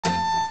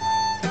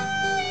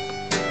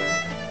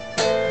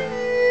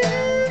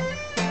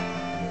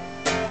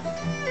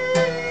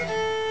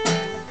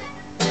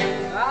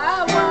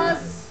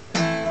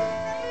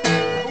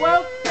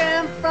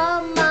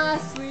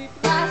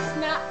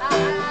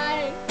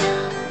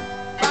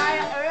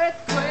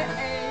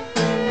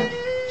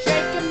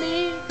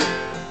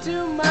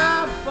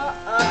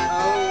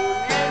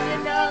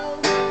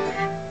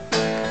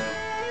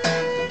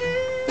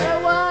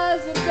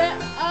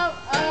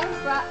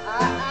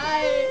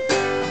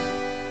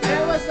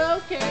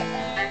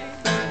okay.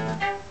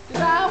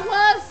 'Cause I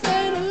was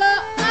in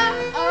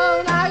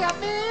alone, I got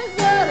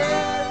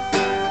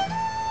visited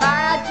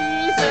by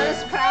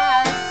Jesus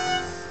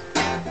Christ.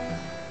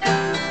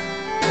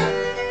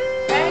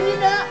 And you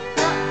know,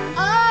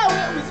 oh,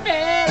 it was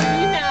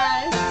very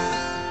nice.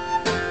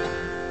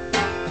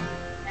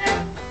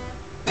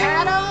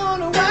 Had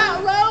on a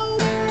white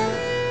robe,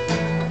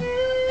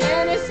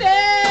 and he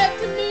said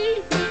to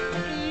me,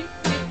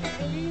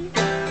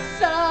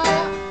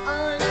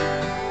 son,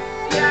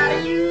 you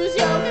gotta use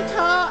your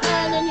guitar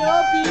and then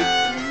you'll be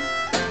free.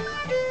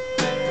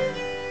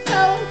 So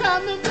I'm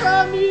coming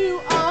from you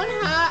on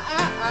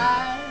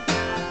high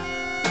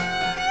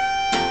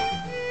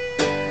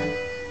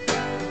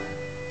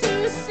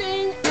to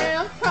sing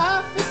and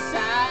prophesy.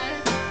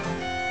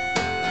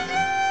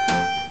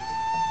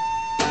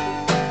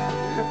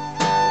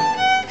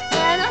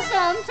 And I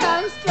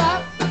sometimes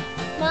drop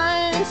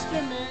my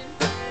instrument,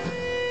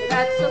 but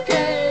that's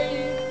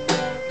okay.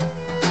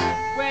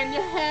 When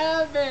you're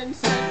having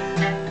sex,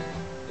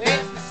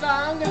 it's the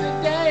song of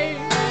the day,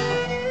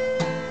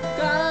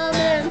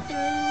 coming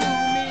through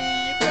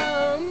me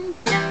from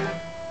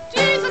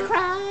Jesus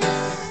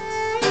Christ.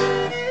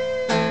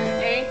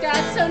 Ain't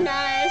that so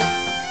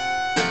nice?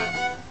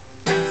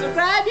 So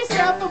grab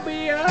yourself a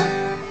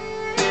beer